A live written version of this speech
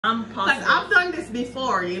I'm positive. Because I've done this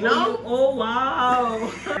before, you know? Oh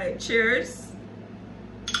wow. All right, cheers.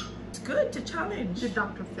 It's good to challenge. Did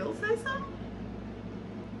Dr. Phil say so?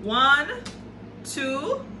 1,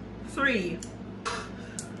 2, 3.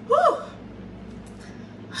 Whew.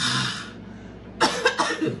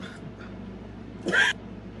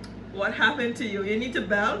 What happened to you? You need to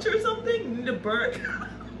belch or something? You need to burp?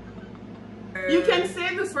 You can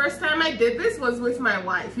say the first time I did this was with my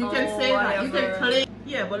wife. You can say that. You can claim.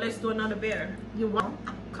 Yeah, but let's do another beer. You want?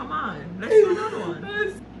 Come on, let's do another one.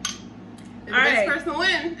 The best person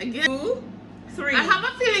win again. 2, 3. I have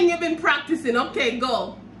a feeling you've been practicing. Okay,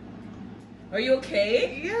 go. Are you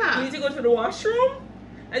okay? Yeah. You need to go to the washroom?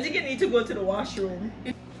 I think you need to go to the washroom.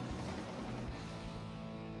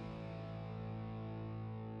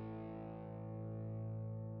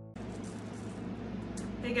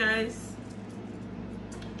 Hey guys.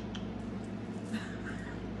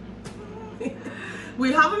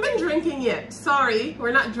 We haven't been drinking yet. Sorry,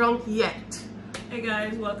 we're not drunk yet. Hey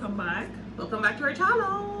guys, welcome back. Welcome back to our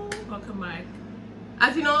channel. Welcome back.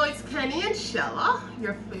 As you know, it's Kenni&Shella,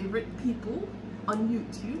 your favorite people on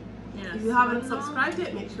YouTube. Yes. If you haven't subscribed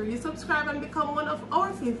yet, make sure you subscribe and become one of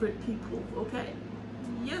our favorite people, okay?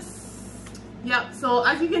 Yes. Yep, so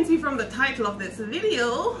as you can see from the title of this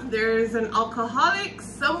video, there's an alcoholic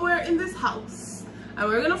somewhere in this house. And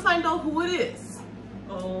we're gonna find out who it is.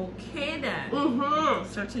 Okay then.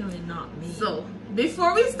 Certainly not me. So,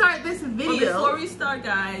 before we start this video... Before we start,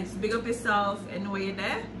 guys, big up yourself and where you're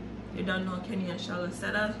there. You don't know Kenni&Shella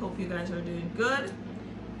said that. Hope you guys are doing good.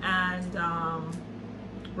 And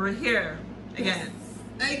we're here again.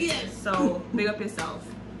 Again. So, big up yourself.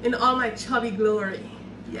 In all my chubby glory.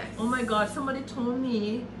 Yes. Oh my god, somebody told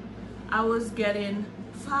me I was getting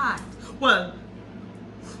fat. Well,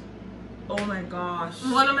 oh my gosh.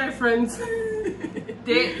 One of my friends.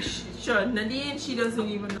 Sure, Nadine, she doesn't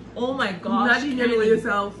even know. Oh my gosh. Nadine, you know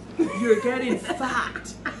yourself. You're getting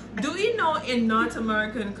fat. Do you know in North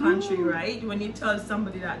American country, right? When you tell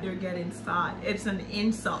somebody that they're getting fat, it's an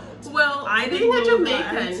insult. Well, I being a didn't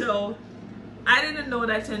know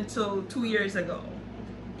that until 2 years ago.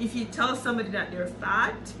 If you tell somebody that they're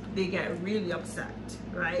fat, they get really upset,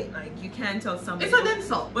 right? Like you can't tell somebody. It's an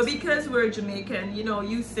insult. But because we're Jamaican, you know,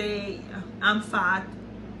 you say I'm fat.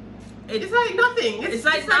 It's like nothing. It's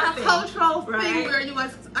like nothing. A cultural thing where you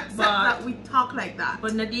accept that we talk like that.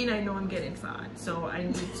 But Nadine, I know I'm getting fat, so I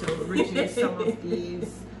need to reduce some of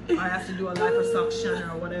these. I have to do a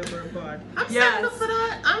liposuction or whatever. But I'm saving up for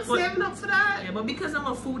that. I'm saving up for that. Yeah, but because I'm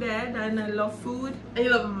a food head and I love food. And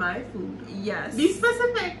you love my food. Yes. Be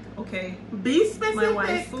specific. Okay. Be specific. My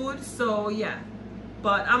wife's food. So yeah.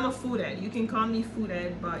 But I'm a food head. You can call me food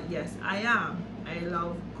head, but yes, I am. I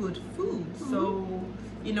love good food. So,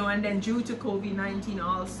 you know, and then due to COVID-19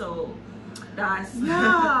 also, that's...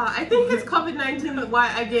 Yeah, I think it's COVID-19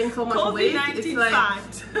 why I gained so much weight. COVID-19 like,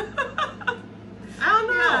 fat. I don't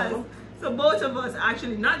know. Yes. So both of us,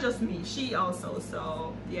 actually, not just me, she also.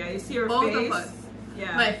 So, yeah, you see her both face. Of us.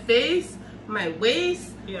 Yeah. My face, my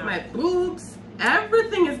waist, my boobs,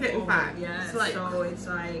 everything is getting fat. Yeah, like, so it's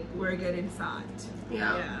like we're getting fat.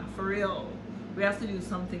 Yeah, for real. We have to do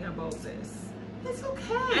something about this. It's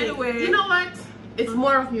okay. Anyway, you know what? It's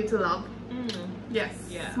more of you to love. Yes.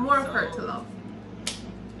 Yeah. It's more of her to love.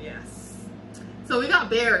 Yes. So we got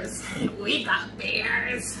bears. We got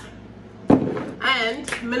bears. And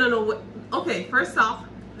I don't know what. Okay, first off,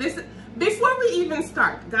 before we even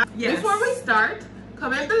start, guys. Yes. Before we start,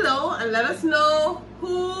 comment below and let us know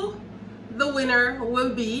who the winner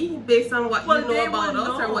will be based on what you know about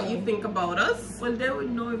us or what you think about us. Well, they would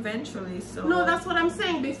know eventually, so... No, that's what I'm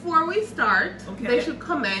saying. Before we start, they should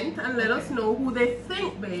comment and let us know who they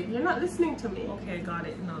think, babe. You're not listening to me. Okay, got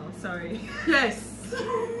it. No, sorry. Yes.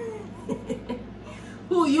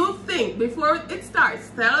 Who you think, before it starts,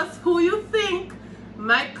 tell us who you think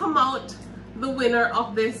might come out the winner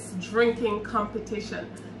of this drinking competition.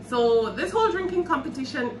 So this whole drinking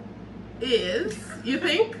competition is, you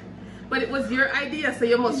think? But it was your idea, so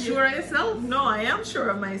you must sure of yourself. No, I am sure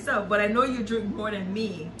of myself, but I know you drink more than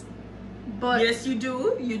me. But yes, you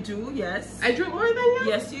do. You do, yes. I drink more than you?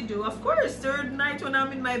 Yes, you do. Of course. Third night when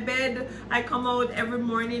I'm in my bed, I come out every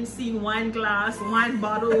morning seeing wine glass, wine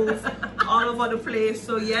bottles all over the place.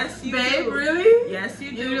 So yes, you do. Babe, really? Yes,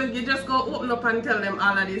 you do. You just go open up and tell them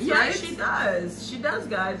all of this, yeah, right? She does. She does,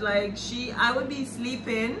 guys. Like, I would be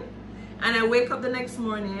sleeping, and I wake up the next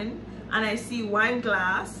morning, and I see wine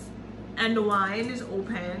glass, and the wine is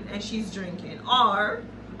open and she's drinking, or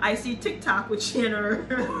I see TikTok with she and her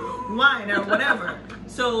wine or whatever.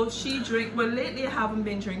 So she drink, but lately I haven't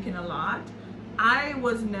been drinking a lot. I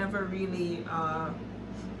was never really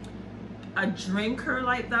a drinker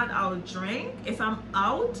like that, I'll drink. If I'm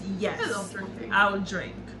out, yes, I love drinking. I'll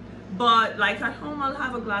drink. But like at home, I'll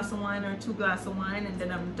have a glass of wine or 2 glasses of wine, and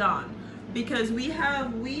then I'm done. Because we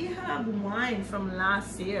have wine from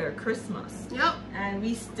last year, Christmas. Yep. And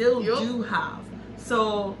we still do have.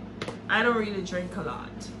 So I don't really drink a lot.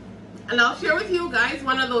 And I'll share with you guys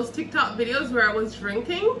one of those TikTok videos where I was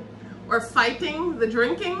drinking or fighting the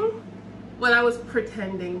drinking when I was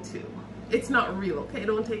pretending to. It's not real, okay?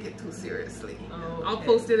 Don't take it too seriously. Okay. I'll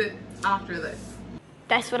post it after this.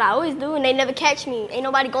 That's what I always do, and they never catch me. Ain't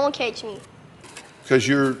nobody gonna catch me. Because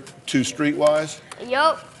you're too streetwise?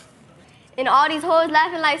 Yup. And all these hoes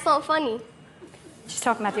laughing like something funny. She's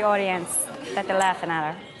talking about the audience, that they're laughing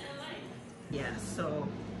at her. Yeah, so.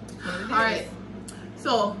 Alright.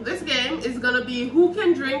 So, this game is gonna be who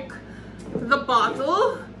can drink the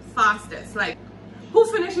bottle fastest. Like, who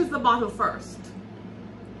finishes the bottle first?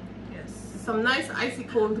 Yes. Some nice icy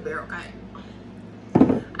cold beer, okay?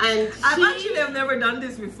 And I've never done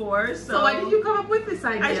this before, so why did you come up with this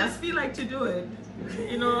idea? I just feel like to do it,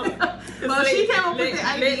 you know. Well, she came up with the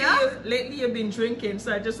idea. Lately you've been drinking,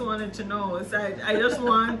 so I just wanted to know. So I just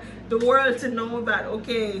want the world to know that,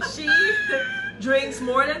 okay, she drinks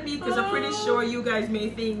more than me, because I'm pretty sure you guys may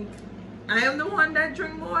think I am the one that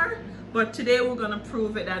drink more. But today we're gonna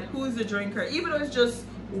prove it, that who's the drinker, even though it's just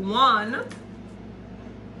one.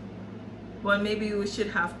 Well, maybe we should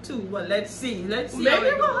have 2. Well, let's see. Let's see. Maybe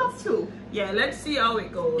we'll have 2. Yeah, let's see how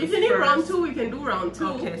it goes. If you need round 2, we can do round 2.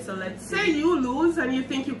 Okay, so let's see. Say you lose and you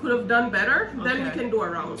think you could have done better, then we can do a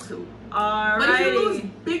round 2. Alright. But if you lose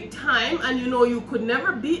big time and you know you could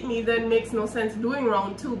never beat me, then it makes no sense doing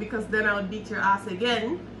round 2, because then I would beat your ass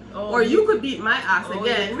again. Oh, or you could beat my ass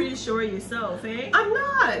again. You're pretty sure yourself, eh? I'm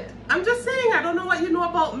not. I'm just saying, I don't know what you know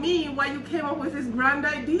about me, why you came up with this grand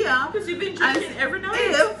idea. Because you've been drinking every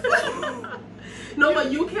night. No,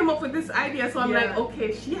 but you came up with this idea, so I'm like,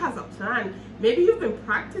 okay, she has a plan. Maybe you've been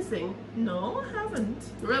practicing. No, I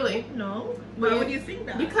haven't. Really? No. Why would you think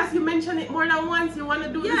that? Because you mentioned it more than once. You want to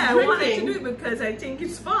do this drinking. Yeah, I wanted to do it because I think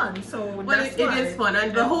it's fun. So well, it is fun.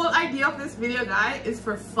 And the whole idea of this video, guy, is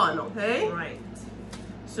for fun, okay? Right.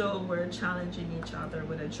 So we're challenging each other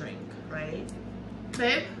with a drink, right?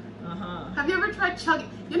 Babe? Have you ever tried chugging?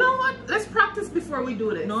 You know what? Let's practice before we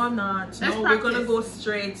do this. No, I'm not. No, we're going to go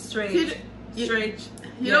straight.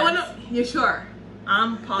 You don't want to? You sure?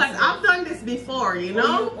 I'm positive. Because I've done this before, you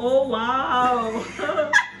know? Oh, wow.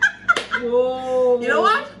 Whoa. You know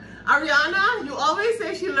what? Ariana, you always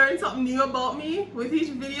say she learned something new about me with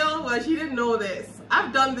each video. Well, she didn't know this.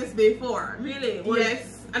 I've done this before. Really?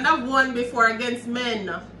 Yes. And I've won before against men.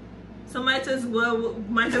 So might as well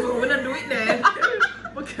wouldn't do it then.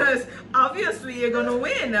 Because obviously you're going to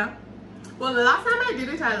win. Well, the last time I did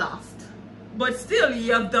it, I lost. But still,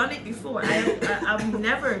 you have done it before. I've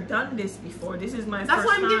never done this before. This is my first time. That's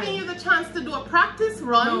why I'm giving you the chance to do a practice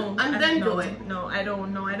run and then do it. No, I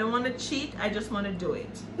don't know. I don't want to cheat. I just want to do it.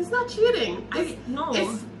 It's not cheating. It's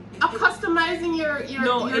customizing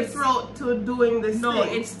your throat to doing this thing. No,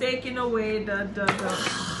 it's taking away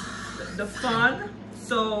the fun.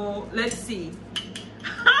 So let's see.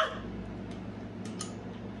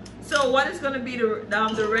 So what is going to be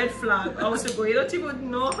the red flag? Oh, to go. You don't even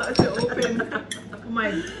know how to open. Oh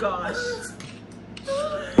my gosh.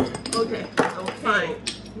 Okay. Fine.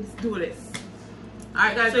 Let's do this. All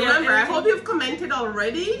right, guys. So remember, I hope you've commented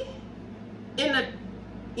already in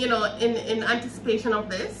anticipation of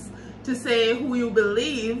this to say who you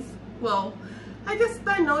believe. Well, I guess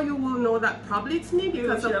by now you will know that probably it's me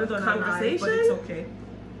because of the conversation. But it's okay.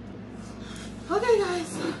 Okay,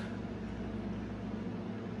 guys.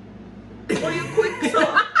 Oh, you quick,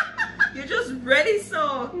 so you're just ready,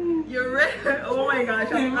 so you're ready. Oh my gosh,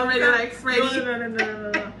 I'm ready like Freddy.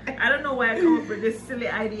 No. I don't know why I come up with this silly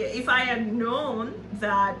idea. If I had known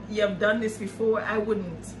that you have done this before, I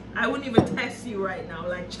wouldn't even test you right now,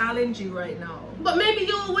 like challenge you right now. But maybe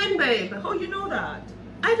you'll win, babe. How you know that?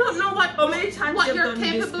 I don't know how many times you've done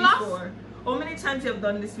this before. Of? How many times you have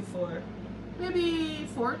done this before? Maybe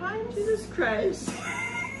 4 times. Jesus Christ.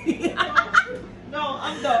 No,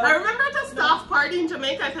 I'm done. I remember at a staff party in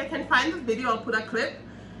Jamaica, if I can find this video, I'll put a clip.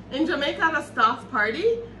 In Jamaica at a staff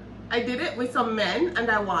party, I did it with some men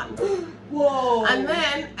and I won. Whoa. And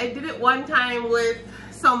then I did it one time with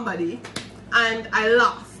somebody and I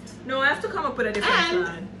lost. No, I have to come up with a different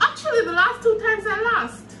plan. Actually, the last 2 times I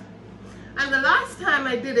lost. And the last time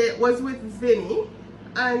I did it was with Vinny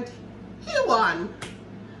and he won.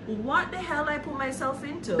 What the hell I put myself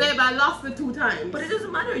into? Babe, I lost the 2 times. But it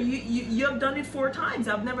doesn't matter. You have done it 4 times.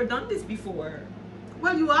 I've never done this before.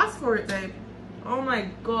 Well, you asked for it, babe. Oh my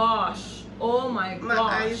gosh. Oh my gosh. My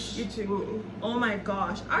eyes itching me. Oh my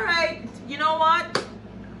gosh. All right. You know what?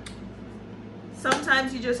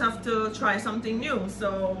 Sometimes you just have to try something new.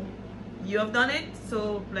 So you have done it.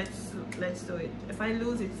 So let's do it. If I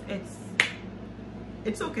lose,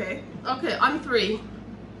 it's okay. Okay, on 3.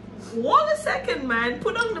 1 second, man.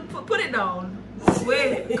 Put it down.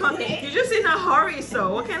 Wait, come, you're just in a hurry.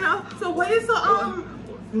 So what kind of? So what is the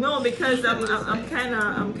No, because I'm kind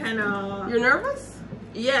of. You're nervous?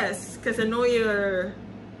 Yes, because I know you're.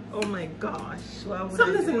 Oh my gosh. Why would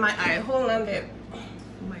Something's in my eye. Hold on there. Oh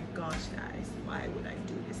my gosh, guys. Why would I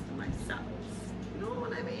do this to myself? You know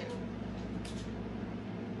what I mean?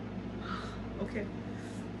 Okay.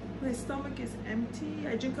 My stomach is empty.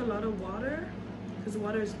 I drink a lot of water because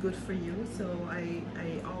water is good for you. So I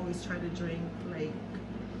always try to drink like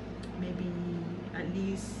maybe at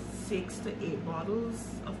least 6 to 8 bottles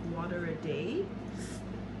of water a day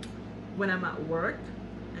when I'm at work,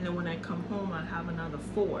 and then when I come home I'll have another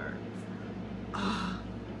 4.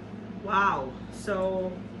 Wow.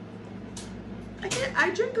 So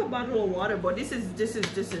I drink a bottle of water, but this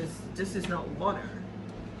is not water.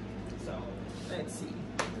 So let's see.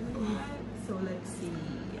 So let's see.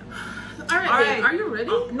 All right. Are you ready?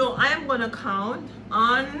 No, I am gonna count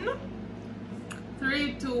on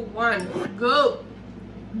 3, 2, 1, go.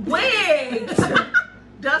 Wait.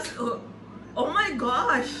 That's oh my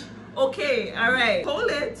gosh. Okay. All right. Hold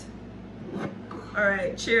it. All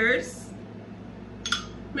right. Cheers.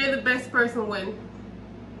 May the best person win.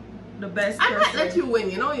 The best I person. can't let you win.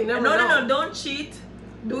 You know, you never know. No. Don't cheat.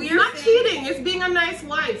 Do your Not thing. cheating. It's being a nice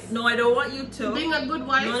wife. No, I don't want you to. Being a good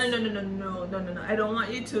wife. No. I don't want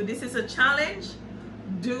you to. This is a challenge.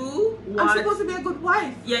 Do what? I'm supposed to be a good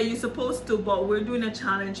wife. Yeah, you're supposed to, but we're doing a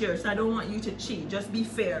challenge here, so I don't want you to cheat. Just be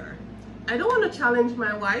fair. I don't want to challenge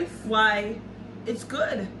my wife. Why? It's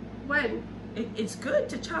good. When? It's good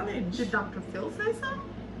to challenge. Did Dr. Phil say so?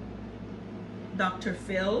 Dr.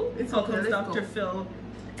 Phil? It's How okay, comes let's Dr. go. Phil?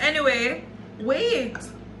 Anyway, wait.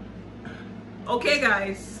 Okay,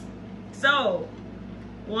 guys. So,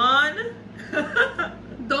 1.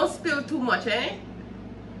 Don't spill too much, eh?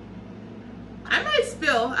 I might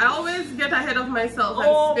spill. I always get ahead of myself and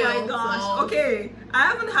Oh spill. my gosh. So. Okay, I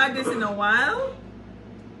haven't had this in a while.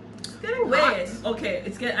 It's getting Wait. hot. Okay,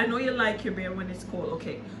 it's get. I know you like your beer when it's cold.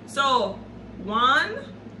 Okay, so 1,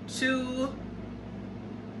 2,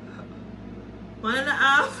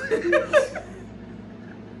 1.5.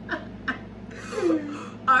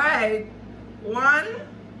 All right. 1,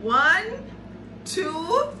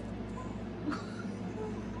 2.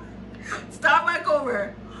 Start back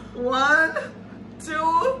over. 1,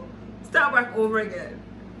 2. Start back over again.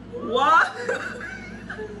 1.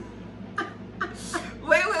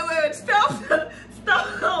 Wait. Stop.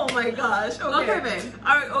 Oh my gosh. Okay, babe.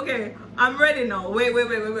 All right. Okay. I'm ready now. Wait. Wait.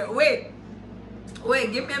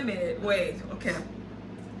 Give me a minute. Wait. Okay.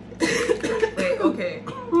 Wait. Okay.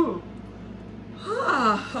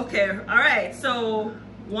 Okay. All right. So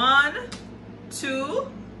 1, 2,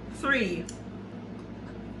 3.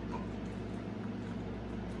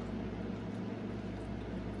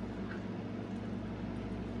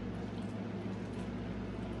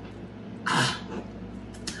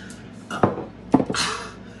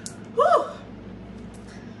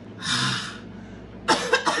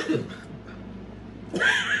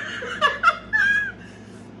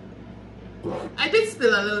 I did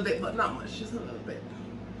spill a little bit, but not much, just a little bit.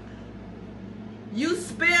 You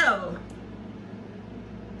spill.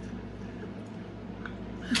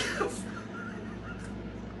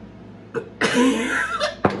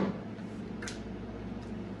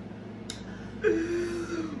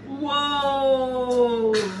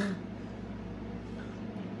 Whoa.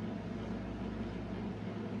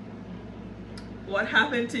 What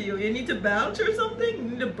happened to you? You need to belch or something? You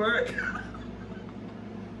need a burp?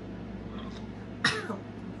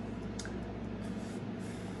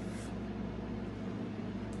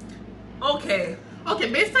 Okay.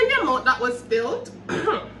 Okay, based on the amount that was spilled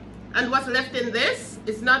and what's left in this,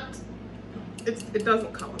 it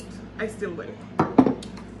doesn't count. I still win.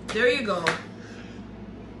 There you go.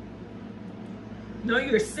 No,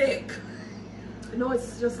 you're sick. No,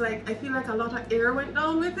 it's just like, I feel like a lot of air went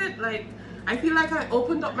down with it. Like, I feel like I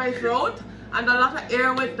opened up my throat and a lot of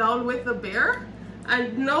air went down with the beer.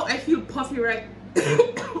 And now I feel puffy right,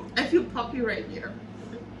 I feel puffy right here.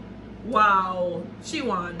 Wow. She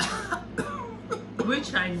won.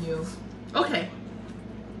 Which I knew. Okay.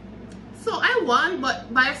 So I won,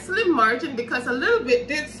 but by a slim margin because a little bit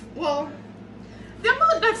well, the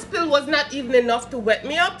amount that spilled was not even enough to wet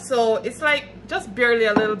me up. So it's like just barely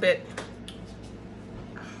a little bit.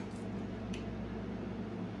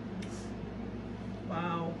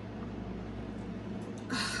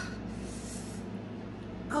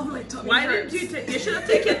 Oh, my tummy Why hurts. didn't you? You should have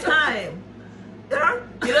taken time. Yeah?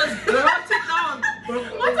 You just brought it down.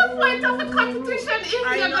 What's the point of a competition if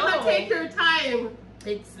you're gonna take your time?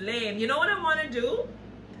 It's lame. You know what I want to do?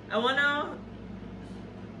 I want to,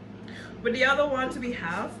 with the other ones we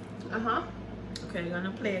have. Okay, you're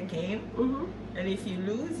gonna play a game. And if you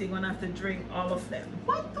lose, you're gonna have to drink all of them.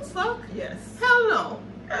 What the fuck? Yes. Hell no.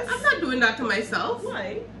 Yes. I'm not doing that to myself.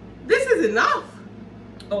 Why? This is enough.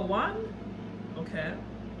 Oh, one? Okay.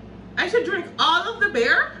 I should drink all of the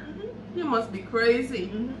beer? You must be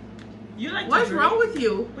crazy. You like What's to drink? wrong with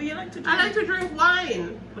you? Well, you like to drink. I like to drink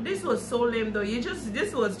wine. But this was so lame though.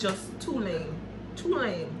 This was just too lame. Too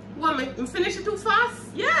lame. What, finish it too fast?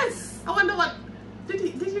 Yes. I wonder what, did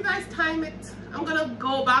you guys time it? I'm gonna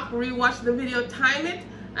go back, rewatch the video, time it,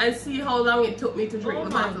 and see how long it took me to drink the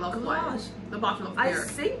bottle of wine. The bottle of beer. I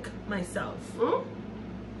sink myself.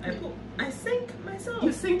 I sink myself.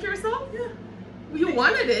 You sink yourself? Yeah. You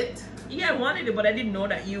wanted it. Yeah, I wanted it, but I didn't know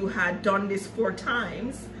that you had done this 4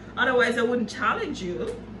 times. Otherwise, I wouldn't challenge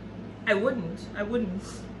you. I wouldn't. I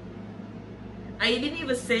didn't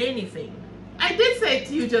even say anything. I did say it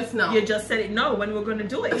to you just now. You just said it no when we're going to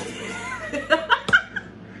do it.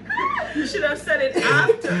 You should have said it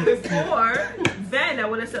after, before. Then I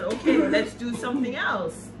would have said, okay, let's do something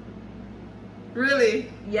else.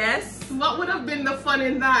 Really? Yes. What would have been the fun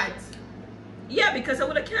in that? Yeah, because I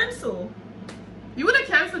would have canceled. You would have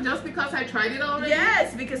canceled just because I tried it already?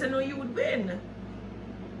 Yes, because I know you would win.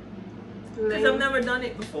 Because I've never done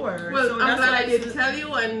it before. Well, so I'm glad I did tell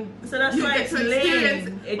you, and so that's you why get it's to experience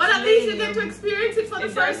lame. it. But at least you get to experience it for the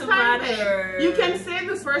first doesn't time. matter. You can say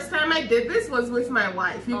the first time I did this was with my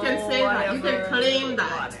wife. You can say that. You can claim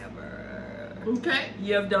that. Whatever. Okay?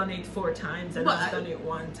 You have done it 4 times and I've done it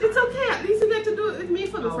 1 time. It's okay. At least you get to do it with me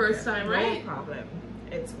for the first time, right? No problem.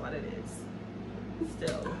 It's what it is.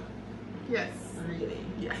 Still. Yes. Really.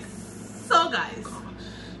 Yes. So guys,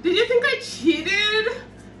 did you think I cheated?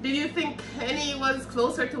 Did you think Kenny was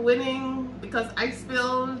closer to winning because I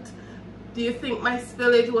spilled? Do you think my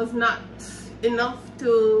spillage was not enough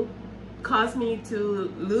to cause me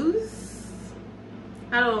to lose?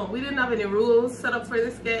 I don't know. We didn't have any rules set up for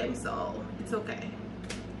this game, so it's okay.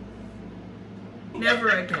 Never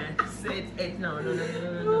again. No.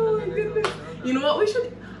 You know what we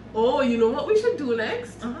should? Oh, you know what we should do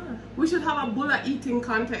next? We should have a bulla eating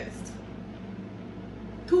contest.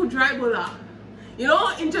 2 dry bulla. You know,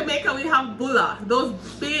 in Jamaica we have bulla. Those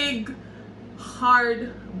big,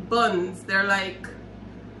 hard buns. They're like,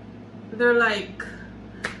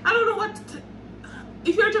 I don't know what.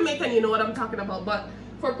 If you're Jamaican, you know what I'm talking about. But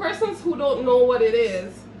for persons who don't know what it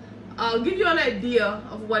is, I'll give you an idea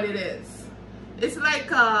of what it is. It's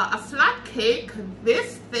like a flat cake,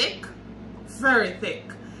 this thick, very thick.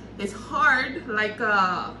 It's hard, like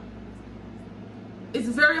it's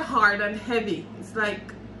very hard and heavy. It's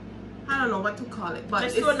like, I don't know what to call it, but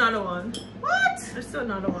let's do another one. What? Let's do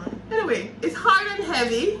another one. Anyway, it's hard and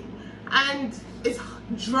heavy, and it's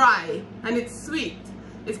dry, and it's sweet.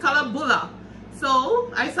 It's called a bulla.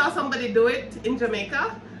 So I saw somebody do it in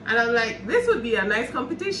Jamaica, and I'm like, this would be a nice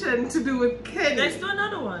competition to do with Kenny. Let's do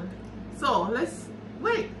another one. So let's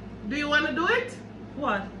wait. Do you want to do it?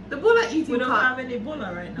 What? The bulla eating. We don't have any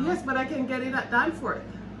bulla right now. Yes, but I can get it at Danforth.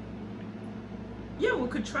 Yeah, we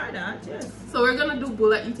could try that. Yes. So we're gonna do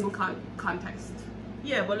bulla eating contest.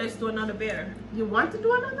 Yeah, but let's do another bear. You want to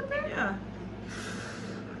do another bear? Yeah.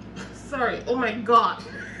 Sorry. Oh my God.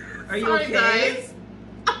 Are you Sorry, okay? guys.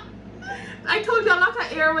 I told you a lot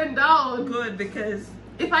of air went down. Good, because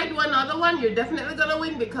if I do another one, you're definitely gonna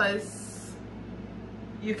win because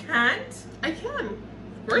you can't. I can.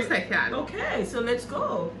 Of course I can. Okay, so let's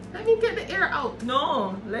go. Let me get the air out.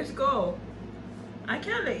 No, let's go. I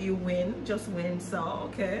can't let you win, just win, so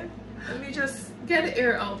okay. Let me just get the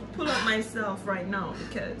air out. Pull up myself right now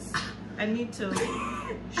because I need to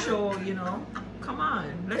show, you know. Come on,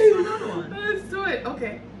 let's do another one. Let's do it,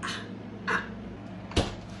 okay.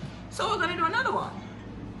 So we're gonna do another one.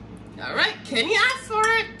 All right, Kenny asked for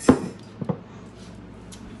it.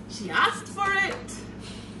 She asked for it.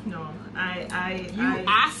 No, You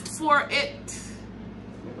asked for it.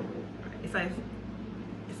 If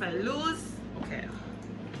I lose, okay,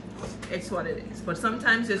 it's what it is. But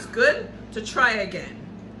sometimes it's good to try again,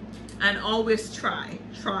 and always try.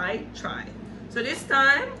 So this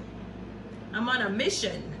time, I'm on a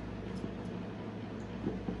mission.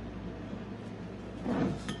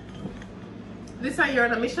 This time you're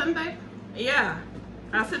on a mission, babe? Yeah,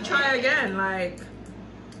 I have to try again. Like,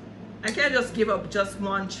 I can't just give up just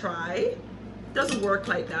one try. It doesn't work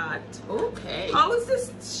like that. Okay. How is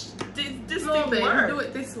this no, thing babe, work? do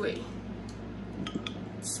it this way.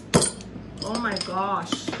 Oh my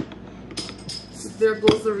gosh. There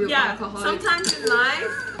goes the real Yeah, alcoholic. sometimes in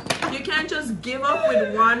life, you can't just give up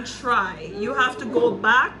with one try. You have to go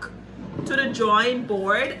back to the drawing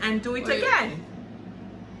board and do it again.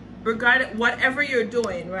 Regardless, whatever you're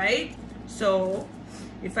doing, right? So,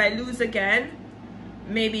 if I lose again,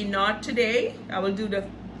 maybe not today. I will do the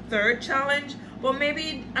third challenge, but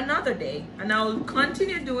maybe another day. And I will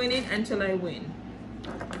continue doing it until I win.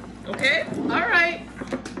 Okay? All right.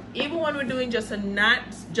 Even when we're doing just a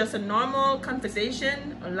normal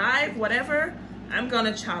conversation, a live, whatever, I'm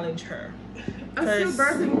gonna challenge her. I'm still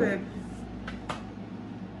birthing, babe.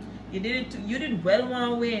 You did it. You did well.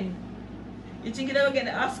 Want to win? You think you'd ever get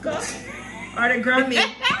the Oscar or the Grammy?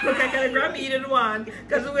 Look, I got a Grammy. You didn't want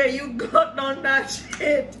because the way you got on that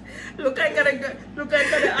shit. Look, I got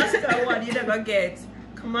the Oscar one. You never get.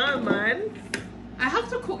 Come on, man. I have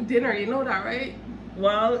to cook dinner. You know that, right?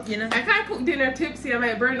 Well, you know. I can't cook dinner tipsy. I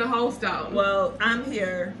might burn the house down. Well, I'm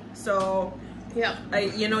here, so. Yeah.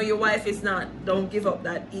 You know, your wife is not. Don't give up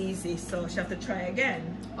that easy. So she have to try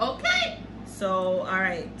again. Okay. So all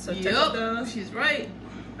right. So check out the. She's right.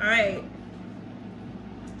 All right.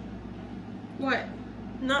 What?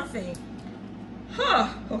 Nothing.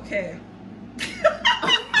 Huh. Okay.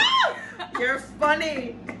 You're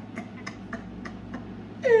funny.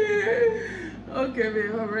 Okay,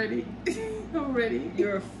 babe. I'm ready. I'm ready.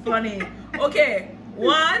 You're funny. Okay.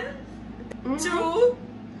 1, 2.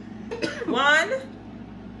 1,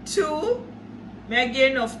 2. May I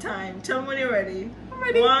get enough time? Tell me when you're ready. I'm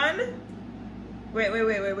ready. 1. Wait.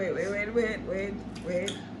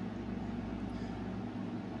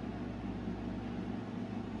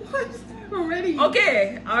 What? I'm ready.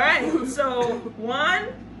 Okay. All right. So 1.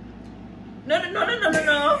 No.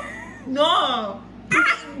 No.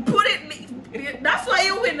 Put it. That's why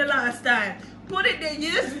you win the last time. Put it there.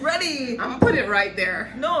 You're just ready. I'm gonna put it right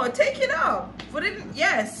there. No, take it up. Put it.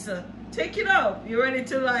 Yes. Take it up. You're ready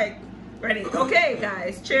to ready. Okay,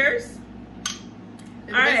 guys. Cheers.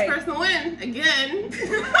 The best person win again.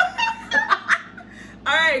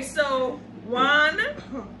 All right. So 1,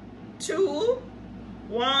 2.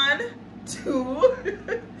 1, 2.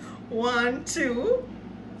 1, 2.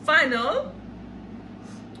 Final.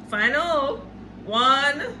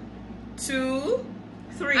 1, 2,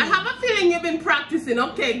 3. I have a feeling you've been practicing.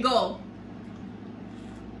 Okay, go.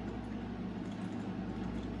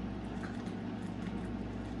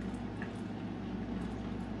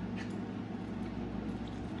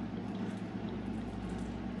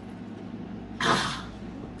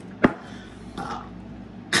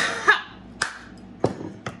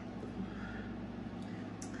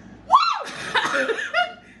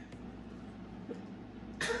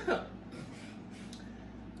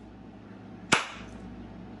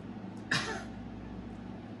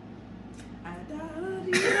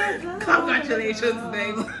 Congratulations,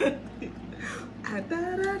 babe.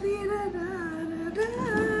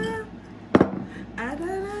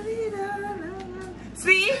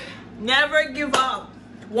 See? Never give up.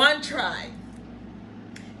 One try.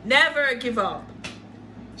 Never give up.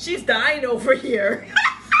 She's dying over here.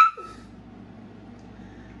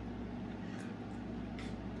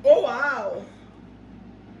 Oh, wow.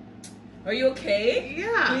 Are you okay?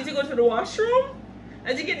 Yeah. You need to go to the washroom?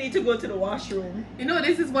 I think you need to go to the washroom. You know,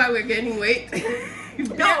 this is why we're gaining weight.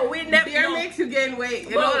 No, we never. Beer makes you gain weight.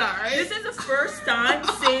 You know that, right? This is the first time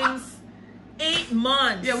since 8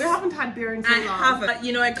 months. Yeah, we haven't had beer in so long. I haven't.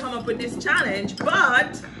 You know, I come up with this challenge,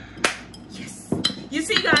 but yes. You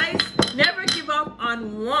see, guys, never give up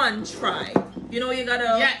on one try. You know, you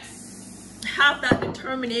gotta have that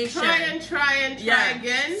determination. Try and try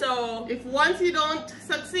again. So if once you don't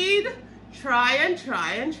succeed, try and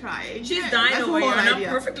try again. She's dying over here, and I'm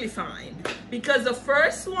perfectly fine. Because the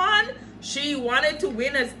first one, she wanted to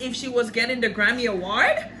win as if she was getting the Grammy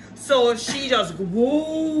Award. So she just,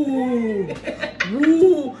 woo.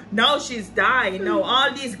 Now she's dying. Now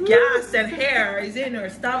all this gas and hair is in her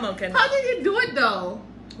stomach. And how did you do it though?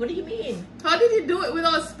 What do you mean? How did you do it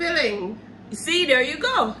without spilling? See, there you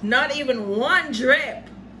go. Not even one drip.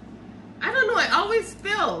 I don't know. I always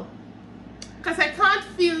spill. Because I can't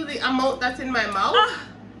feel the amount that's in my mouth.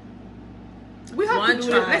 We have to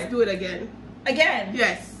do it. Let's do it again. Again?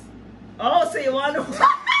 Yes. Oh, so you want to...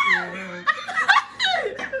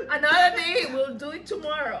 Another day, we'll do it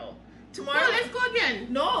tomorrow. Tomorrow? No, let's go again.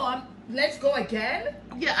 No, let's go again?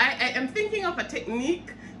 Yeah, I am thinking of a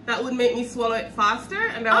technique that would make me swallow it faster,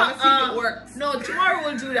 and I want to see if it works. No, tomorrow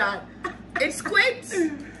we'll do that. It's quit.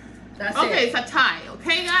 That's okay, it. it's a tie.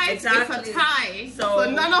 Okay, guys? Exactly. It's a tie. So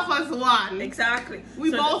none of us won. Exactly. We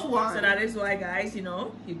both won. So that is why, guys, you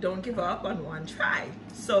know, you don't give up on one try.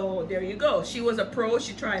 So there you go. She was a pro.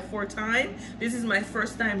 She tried 4 times. This is my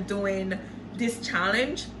first time doing this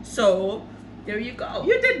challenge. So there you go.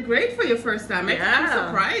 You did great for your first time. I'm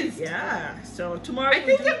surprised. Yeah. So tomorrow. I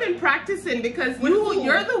think you've been practicing because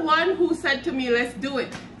you're the one who said to me, let's do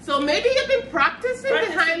it. So maybe you've been practicing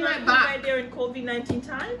behind my back. Right there in COVID-19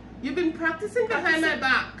 time? You've been practicing behind my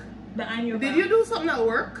back. Behind your back. Did you do something at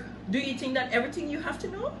work? Do you think that everything you have to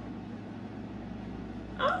know?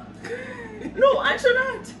 Huh? No, answer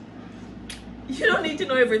that. You don't need to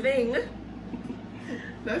know everything.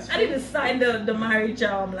 That's true. I didn't sign the marriage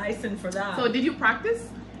license for that. So did you practice?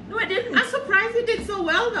 No, I didn't. I'm surprised you did so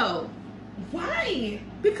well though. Why?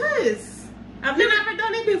 Because I've never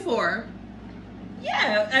done it before.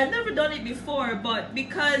 Yeah, I've never done it before, but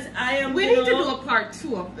because I am. We need to do a part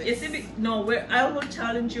 2 of this. I will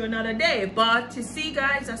challenge you another day. But you see,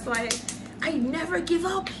 guys, that's why I never give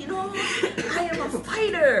up. You know, I am a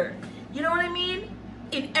fighter. You know what I mean?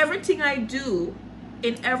 In everything I do,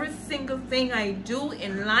 in every single thing I do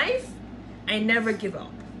in life, I never give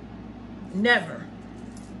up. Never.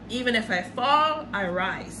 Even if I fall, I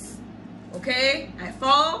rise. Okay? I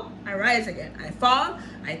fall, I rise again. I fall,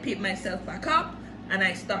 I pick myself back up, and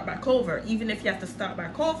I start back over. Even if you have to start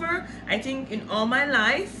back over, I think in all my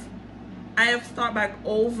life, I have started back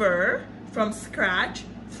over from scratch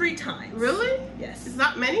 3 times. Really? Yes. Is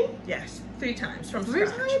that many? Yes, 3 times from 3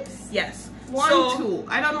 scratch. times? Yes. 1, So, 2.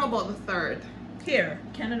 I don't know about the 3rd. Here,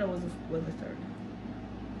 Canada was the 3rd.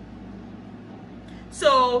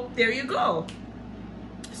 So there you go.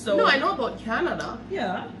 So no, I know about Canada.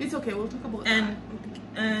 Yeah. It's okay. We'll talk about and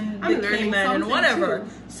I'm the learning Cayman and something whatever. too.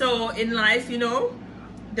 So in life, you know,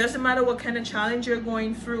 doesn't matter what kind of challenge you're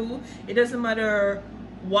going through. It doesn't matter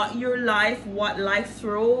what life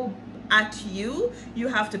throw at you. You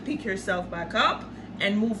have to pick yourself back up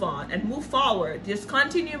and move on and move forward. Just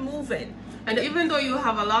continue moving. And even though you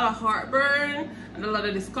have a lot of heartburn and a lot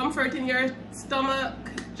of discomfort in your stomach,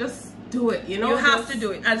 just do it, you know? You have to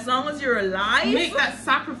do it. As long as you're alive. Make that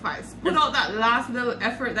sacrifice. Put out that last little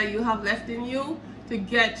effort that you have left in you to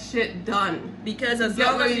get shit done. Because as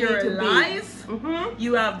long as you're alive,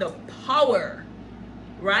 you have the power,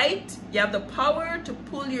 right? You have the power to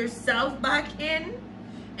pull yourself back in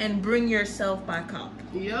and bring yourself back up.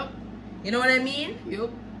 Yep. You know what I mean? Yep.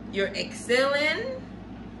 You're exhaling.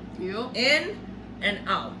 Yep. In and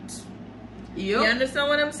out. Yep. You understand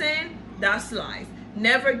what I'm saying? That's life.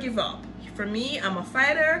 Never give up. For me, I'm a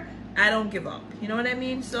fighter. I don't give up. You know what I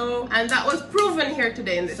mean? So, and that was proven here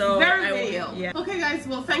today in this very video. Yeah. Okay, guys.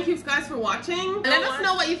 Well, thank you guys for watching. Let us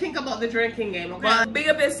know what you think about the drinking game. Okay. Well, big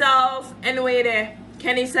up yourself. Anyway, there.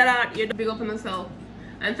 Kenni&Shella, you're big up on yourself.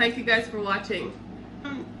 And thank you guys for watching.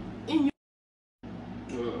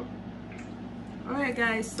 Alright,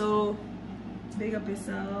 guys. So, big up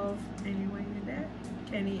yourself. Anyway, you're there.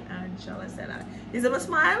 Kenni&Shella said that. Is it a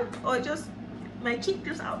smile or just my cheek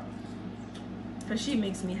just out? Because she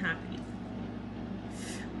makes me happy.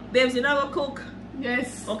 Babes, you not gonna cook?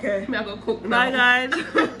 Yes. Okay. I'm gonna cook now. Bye, guys.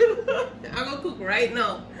 I'm gonna cook right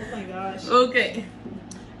now. Oh my gosh. Okay.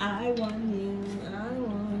 I won you.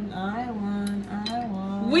 I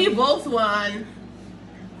won. We both won.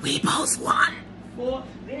 We both won.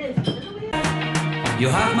 You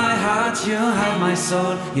have my heart, you have my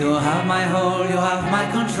soul, you have my whole, you have my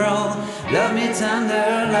control. Love me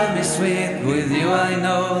tender, love me sweet, with you I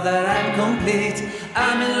know that I'm complete.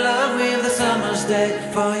 I'm in love with the summer's day,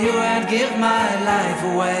 for you I'd give my life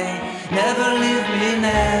away. Never leave me,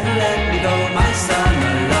 never let me go, my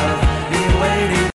summer love, be waiting.